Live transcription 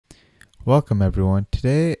Welcome everyone.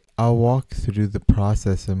 Today I'll walk through the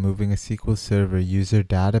process of moving a SQL Server user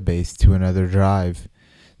database to another drive.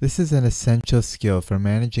 This is an essential skill for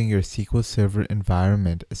managing your SQL Server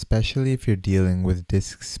environment, especially if you're dealing with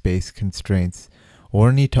disk space constraints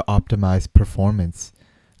or need to optimize performance.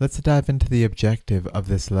 Let's dive into the objective of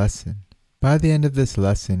this lesson. By the end of this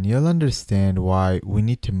lesson, you'll understand why we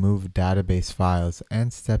need to move database files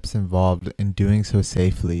and steps involved in doing so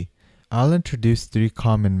safely. I'll introduce 3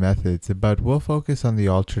 common methods, but we'll focus on the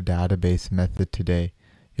alter database method today.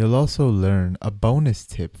 You'll also learn a bonus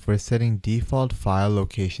tip for setting default file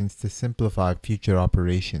locations to simplify future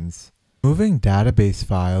operations. Moving database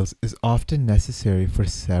files is often necessary for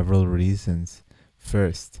several reasons.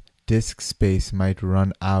 First, disk space might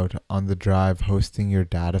run out on the drive hosting your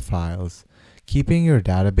data files. Keeping your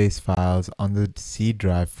database files on the C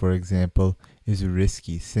drive, for example, is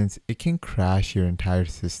risky since it can crash your entire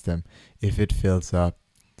system if it fills up.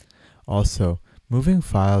 Also, moving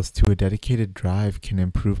files to a dedicated drive can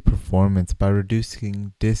improve performance by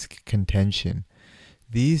reducing disk contention.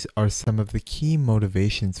 These are some of the key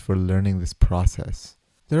motivations for learning this process.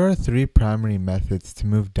 There are 3 primary methods to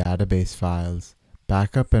move database files: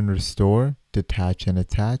 backup and restore, detach and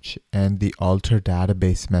attach, and the alter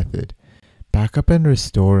database method. Backup and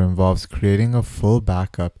restore involves creating a full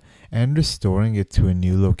backup and restoring it to a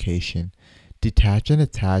new location. Detach and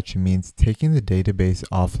attach means taking the database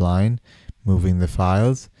offline, moving the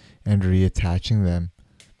files, and reattaching them.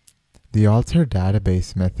 The alter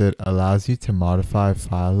database method allows you to modify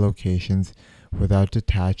file locations without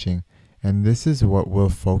detaching, and this is what we'll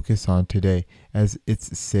focus on today as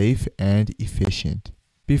it's safe and efficient.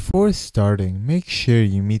 Before starting, make sure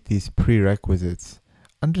you meet these prerequisites.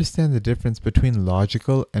 Understand the difference between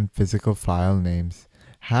logical and physical file names.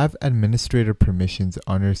 Have administrator permissions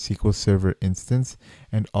on your SQL Server instance,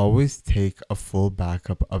 and always take a full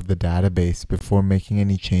backup of the database before making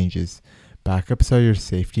any changes. Backups are your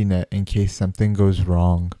safety net in case something goes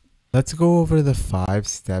wrong. Let's go over the 5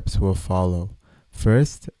 steps we'll follow.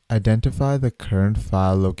 First, identify the current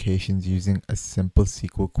file locations using a simple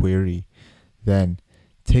SQL query. Then,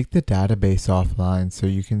 take the database offline so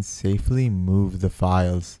you can safely move the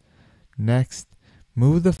files. Next,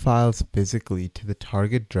 move the files physically to the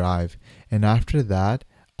target drive, and after that,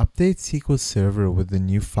 update SQL Server with the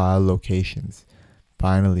new file locations.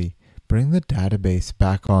 Finally, bring the database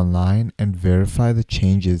back online and verify the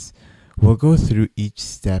changes. We'll go through each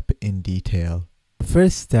step in detail. The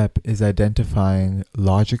first step is identifying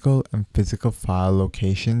logical and physical file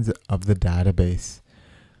locations of the database.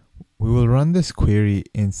 We will run this query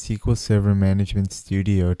in SQL Server Management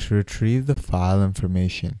Studio to retrieve the file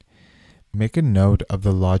information. Make a note of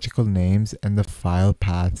the logical names and the file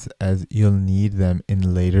paths as you'll need them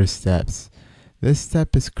in later steps. This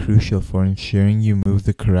step is crucial for ensuring you move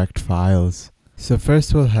the correct files. So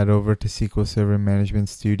first we'll head over to SQL Server Management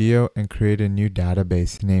Studio and create a new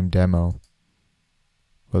database named Demo.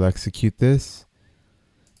 We'll execute this.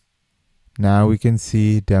 Now we can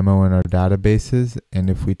see Demo in our databases, and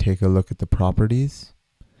if we take a look at the properties,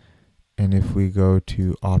 and if we go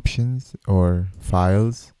to Options or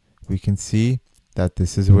Files, we can see that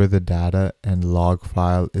this is where the data and log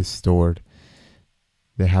file is stored.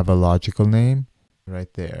 They have a logical name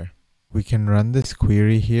right there. We can run this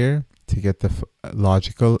query here to get the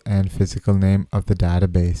logical and physical name of the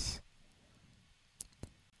database.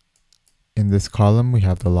 In this column, we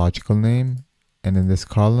have the logical name, and in this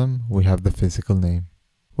column, we have the physical name.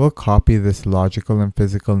 We'll copy this logical and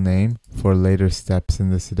physical name for later steps in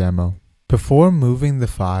this demo. Before moving the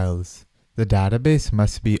files, the database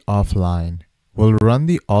must be offline. We'll run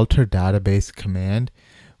the alter database command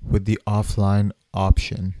with the offline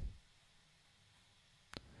option.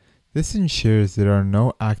 This ensures there are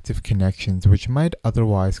no active connections which might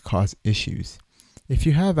otherwise cause issues. If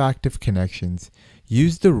you have active connections,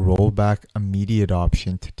 use the rollback immediate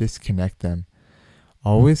option to disconnect them.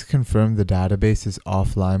 Always confirm the database is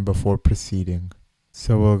offline before proceeding.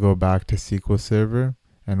 So we'll go back to SQL Server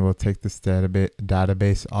and we'll take this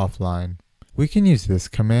database offline. We can use this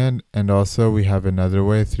command, and also we have another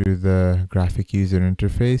way through the graphic user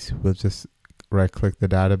interface. We'll just right click the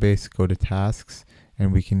database, go to tasks,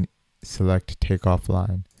 and we can select take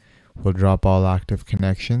offline. We'll drop all active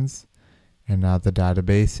connections, and now the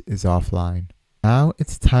database is offline. Now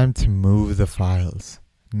it's time to move the files.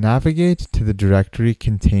 Navigate to the directory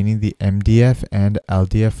containing the MDF and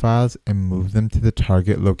LDF files and move them to the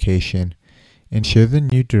target location. Ensure the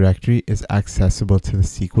new directory is accessible to the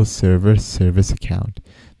SQL Server service account.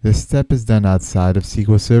 This step is done outside of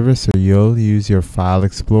SQL Server, so you'll use your File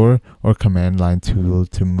Explorer or command line tool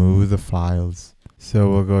to move the files. So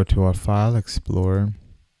we'll go to our File Explorer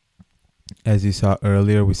As you saw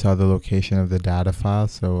earlier, we saw the location of the data file.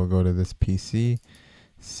 So we'll go to this PC,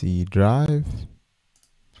 C drive,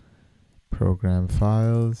 program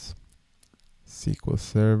files, SQL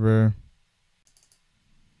Server,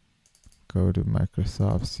 go to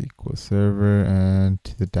Microsoft SQL Server and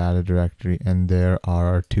to the data directory, and there are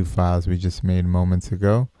our two files we just made moments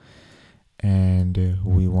ago. And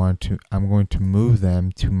I'm going to move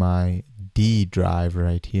them to my D drive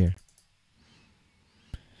right here.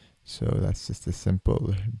 So that's just a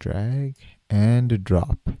simple drag and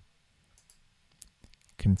drop.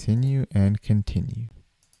 Continue and continue.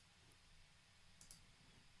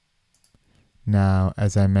 Now,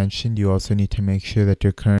 as I mentioned, you also need to make sure that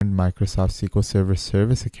your current Microsoft SQL Server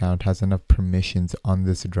service account has enough permissions on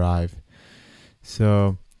this drive.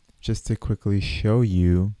 So just to quickly show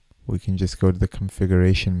you, we can just go to the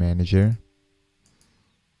configuration manager.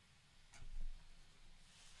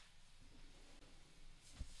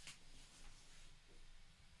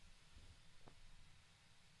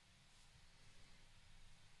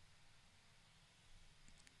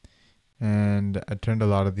 And I turned a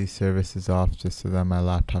lot of these services off just so that my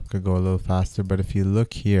laptop could go a little faster. But if you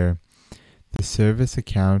look here, the service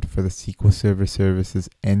account for the SQL Server service is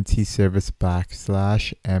ntservice/ms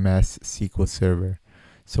SQL Server.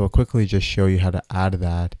 So I'll quickly just show you how to add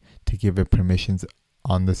that to give it permissions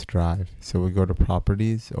on this drive. So we go to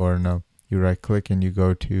properties, or no, you right click and you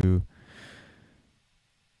go to,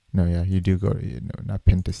 you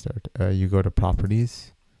go to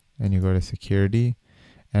properties and you go to security.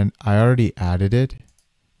 And I already added it,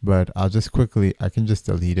 but I can just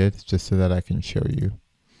delete it just so that I can show you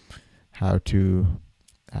how to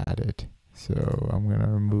add it. So I'm going to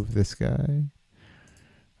remove this guy,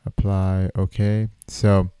 apply, okay.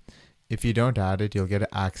 So if you don't add it, you'll get an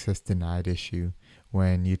access denied issue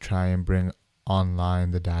when you try and bring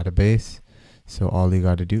online the database. So all you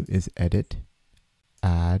got to do is edit,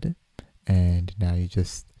 add, and now you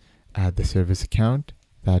just add the service account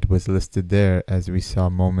that was listed there as we saw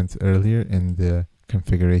moments earlier in the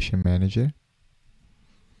configuration manager.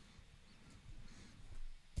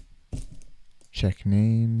 Check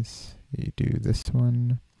names, you do this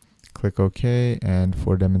one, click OK, and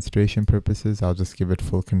for demonstration purposes, I'll just give it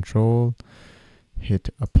full control.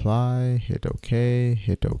 Hit apply, hit OK,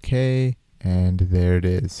 and there it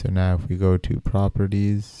is. So now if we go to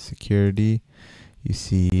properties, security, you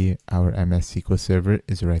see our MS SQL Server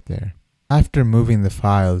is right there. After moving the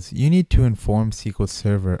files, you need to inform SQL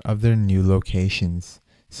Server of their new locations.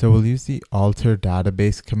 So we'll use the alter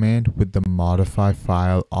database command with the modify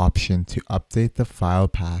file option to update the file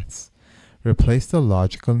paths. Replace the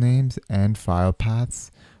logical names and file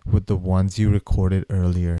paths with the ones you recorded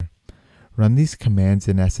earlier. Run these commands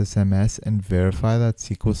in SSMS and verify that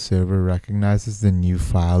SQL Server recognizes the new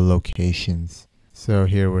file locations. So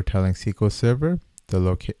here we're telling SQL Server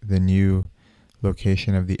the new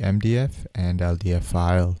location of the MDF and LDF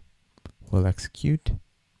file. We'll execute.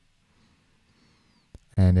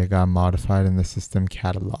 And it got modified in the system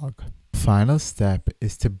catalog. Final step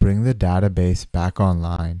is to bring the database back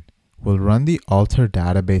online. We'll run the alter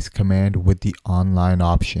database command with the online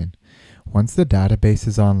option. Once the database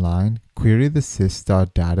is online, query the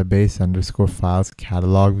sys.database_files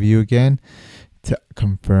catalog view again to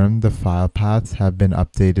confirm the file paths have been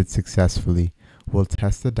updated successfully. We'll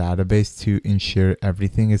test the database to ensure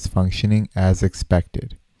everything is functioning as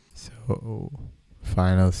expected. So,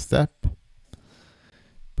 final step,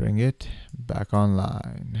 bring it back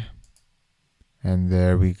online. And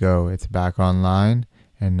there we go, it's back online.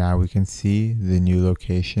 And now we can see the new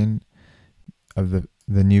location of the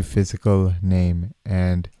new physical name.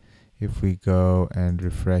 And if we go and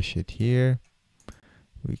refresh it here,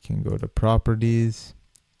 we can go to properties.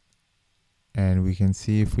 And we can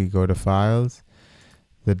see if we go to files,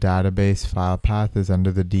 the database file path is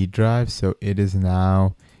under the D drive, so it is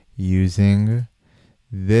now using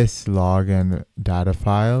this log and data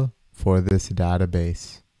file for this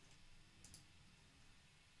database.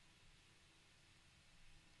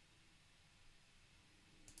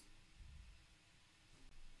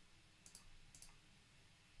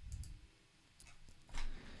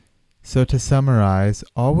 So to summarize,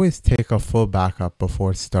 always take a full backup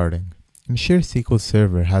before starting. Ensure SQL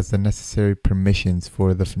Server has the necessary permissions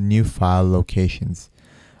for the new file locations.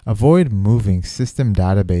 Avoid moving system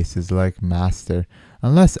databases like master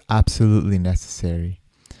unless absolutely necessary.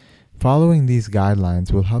 Following these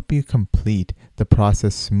guidelines will help you complete the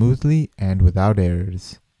process smoothly and without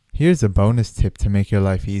errors. Here's a bonus tip to make your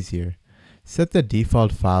life easier. Set the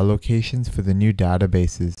default file locations for the new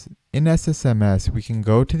databases. In SSMS, we can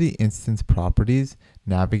go to the instance properties,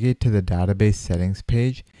 navigate to the database settings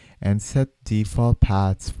page, and set default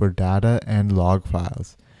paths for data and log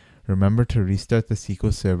files. Remember to restart the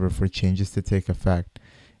SQL Server for changes to take effect,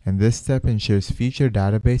 and this step ensures future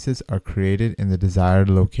databases are created in the desired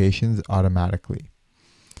locations automatically.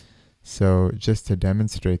 So just to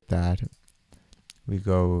demonstrate that, we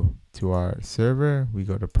go to our server, we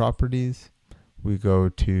go to properties, we go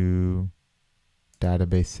to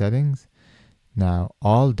database settings. Now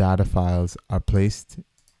all data files are placed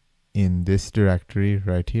in this directory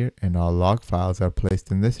right here, and all log files are placed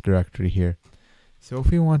in this directory here. So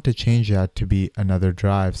if we want to change that to be another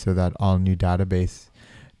drive so that all new database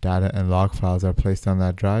data and log files are placed on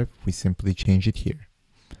that drive, we simply change it here.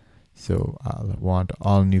 So I'll want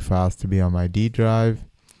all new files to be on my D drive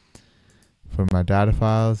for my data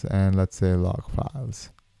files, and let's say log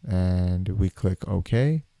files, and we click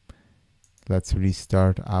OK. Let's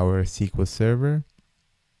restart our SQL Server.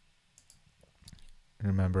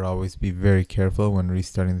 Remember, always be very careful when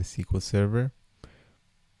restarting the SQL Server.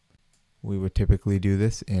 We would typically do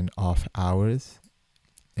this in off hours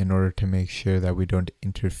in order to make sure that we don't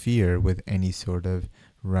interfere with any sort of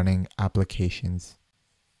running applications.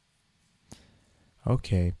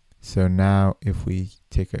 Okay, so now if we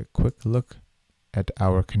take a quick look at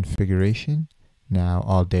our configuration, now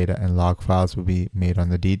all data and log files will be made on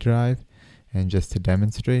the D drive. And just to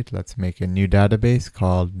demonstrate, let's make a new database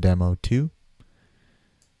called demo2.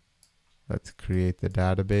 Let's create the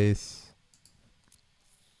database.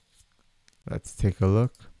 Let's take a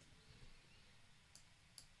look.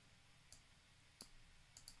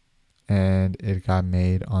 And it got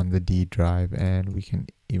made on the D drive, and we can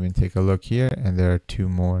even take a look here, and there are two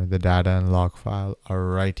more. The data and log file are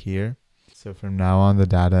right here. So from now on, the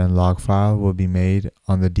data and log file will be made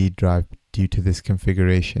on the D drive due to this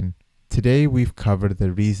configuration. Today we've covered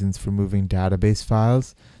the reasons for moving database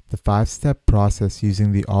files, the 5-step process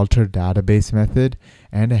using the alter database method,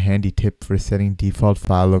 and a handy tip for setting default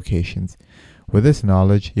file locations. With this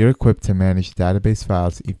knowledge, you're equipped to manage database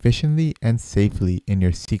files efficiently and safely in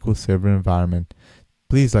your SQL Server environment.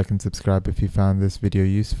 Please like and subscribe if you found this video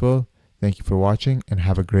useful. Thank you for watching and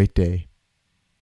have a great day.